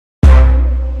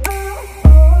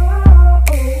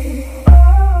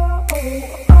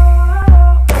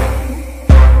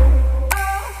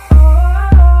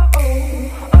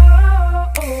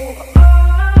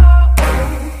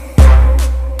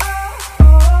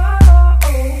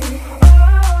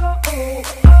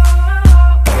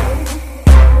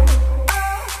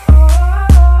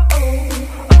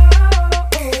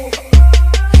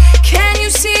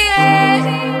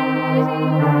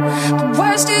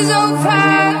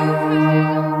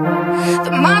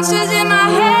monsters in my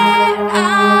head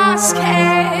are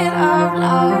scared of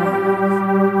love.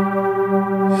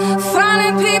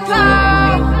 Finding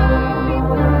people,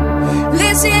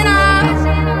 listen up.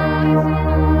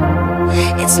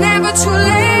 It's never too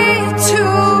late to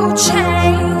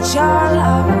change your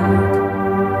love.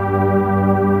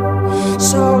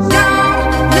 So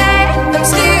don't let them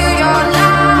steal your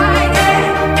light.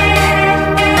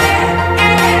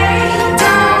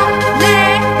 Don't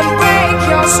let them break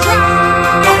your stride.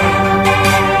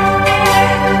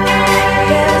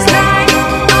 There's light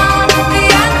on the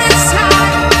other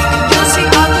side. You'll see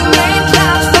all the rain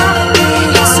clouds follow me.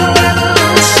 It's a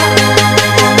revolution.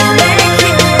 Make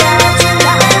it out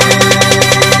tonight.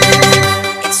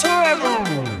 It's a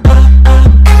revolution.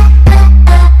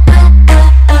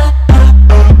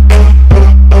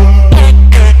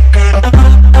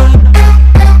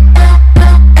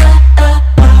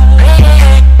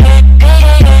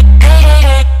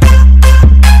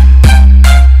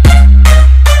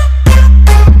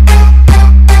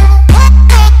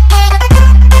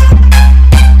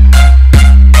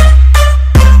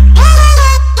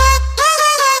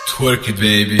 Twerk it,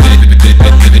 baby.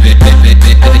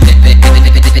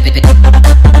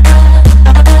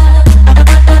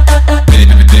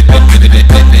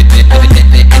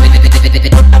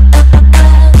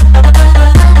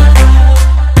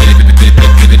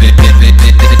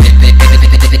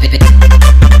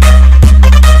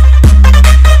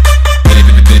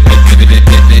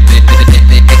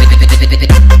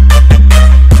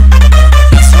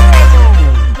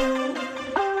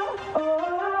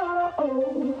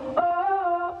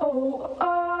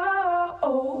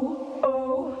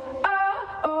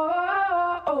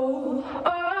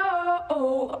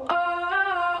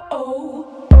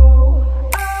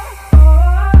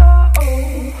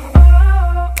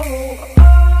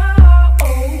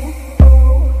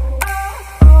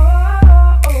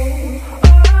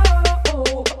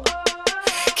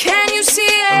 Can you see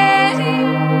it?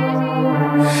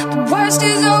 The worst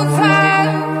is over.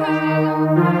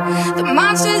 The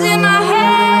monsters in my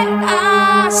head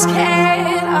are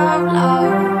scared of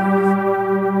love.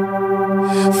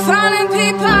 Finding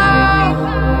people,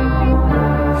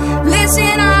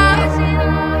 listen up.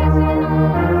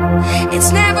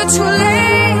 It's never too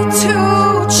late to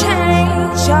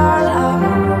change your love.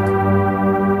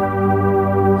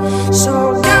 So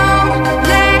don't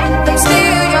let them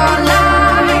steal your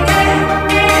light.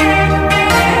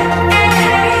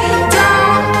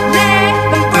 Don't let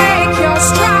them break your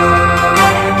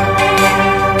stride.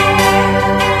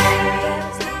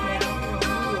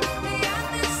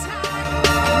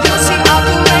 You'll see all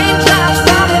the rain clouds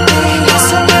follow me. It's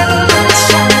a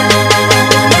revolution.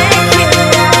 Make it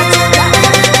out tonight.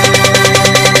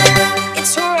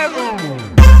 It's a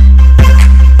revolution.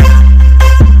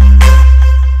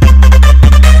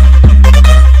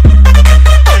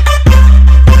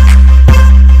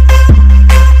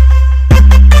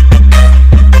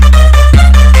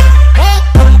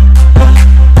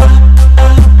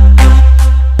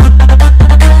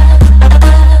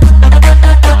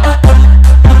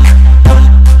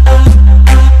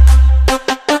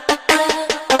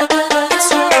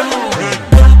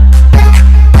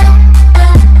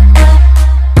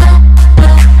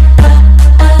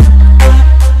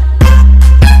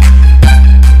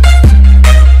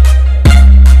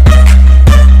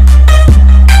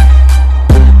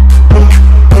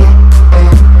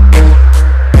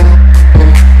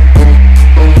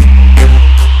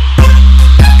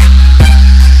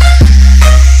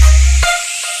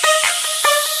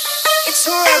 It's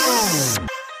horrible.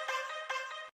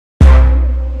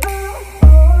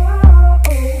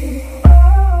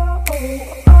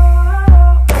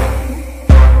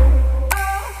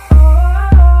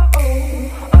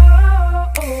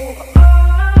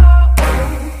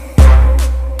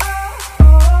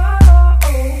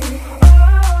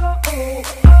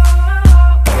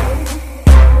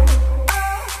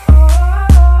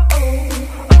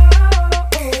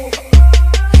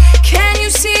 Can you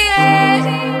see it?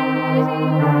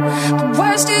 The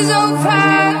worst is over.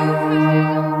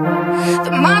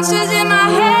 The monsters in my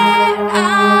head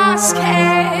are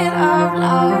scared of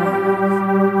love.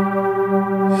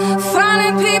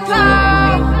 Finding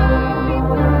people,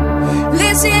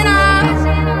 listen up.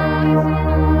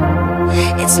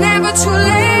 It's never too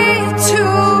late to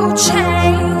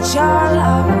change your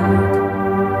love.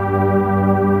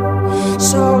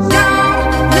 So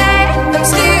don't let them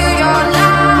steal your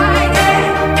light.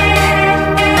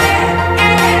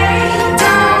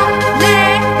 Don't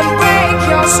let them break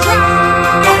your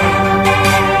stride.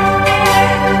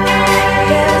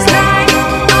 There's light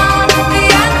on the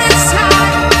other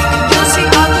side. You'll see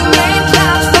all the rain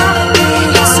clouds follow me.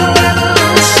 It's a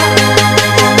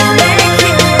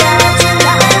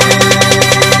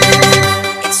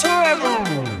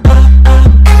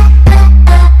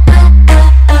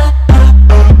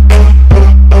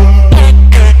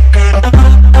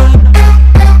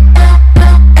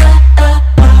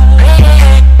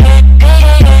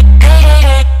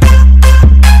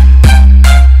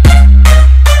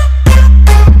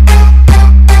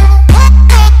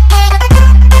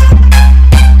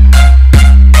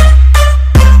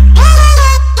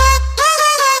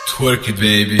work it,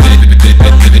 baby.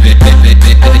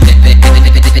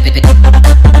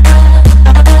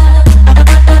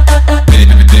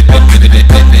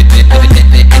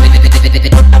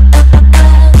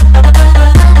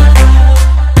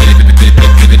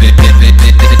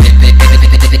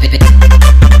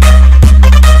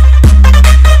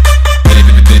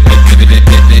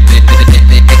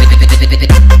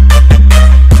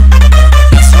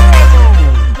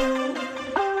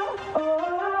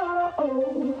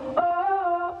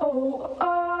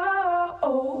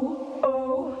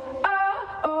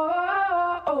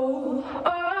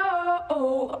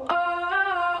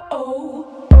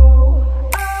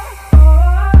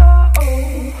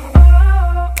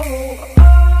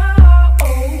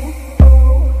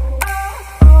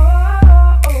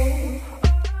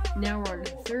 Now we're on the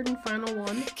third and final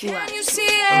one. Can you see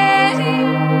it?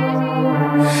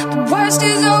 The worst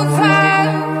is over.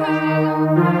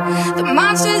 The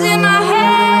monsters in my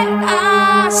head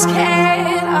are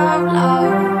scared of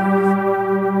love.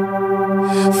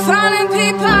 Falling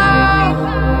people,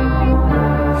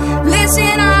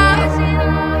 listen up.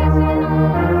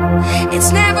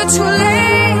 It's never too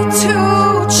late to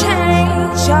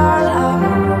change your love.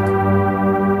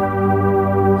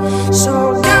 So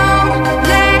don't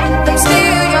let them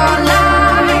steal your light.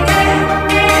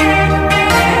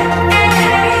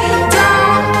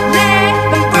 Don't let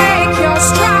them break your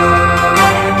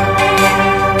stride.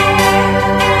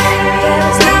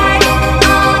 There's light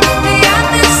on the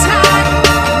other side.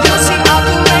 You'll see all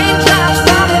the raindrops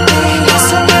falling. It's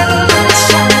a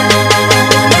revolution.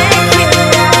 Make it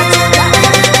right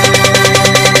tonight.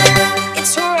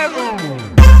 It's a revolution.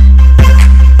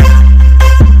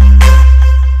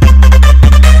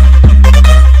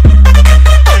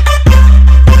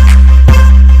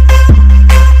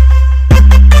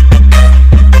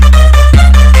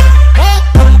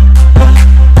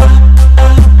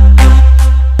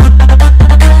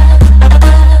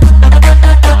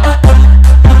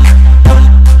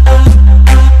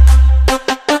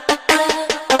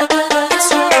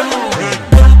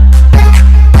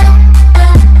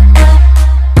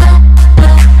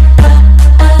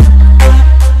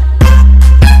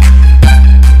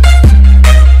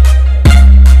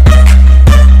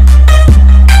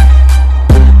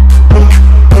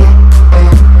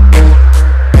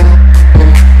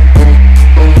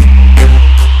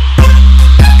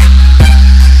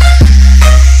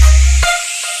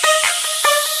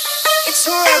 It's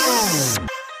horrible.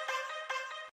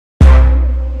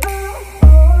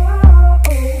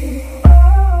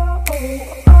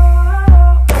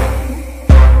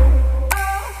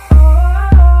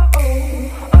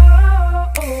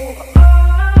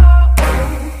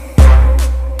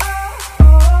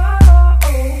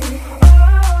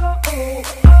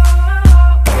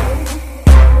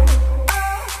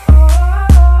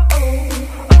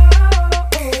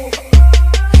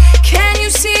 Can you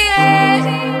see it?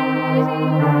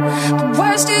 The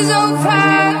worst is over.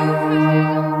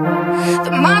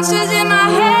 The monsters in my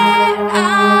head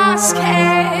are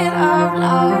scared of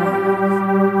love.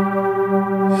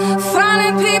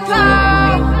 Falling people,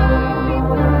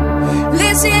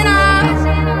 listen up.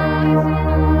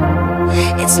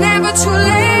 It's never too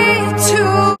late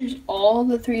to. Here's all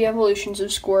the 3 evolutions of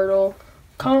Squirtle.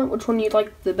 Comment which one you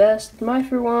liked the best. My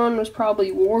favorite one was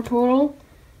probably Wartortle.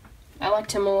 I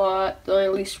liked him a lot. The only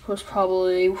least was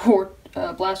probably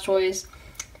Blastoise.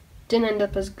 Didn't end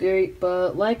up as great,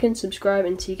 but like and subscribe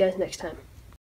and see you guys next time.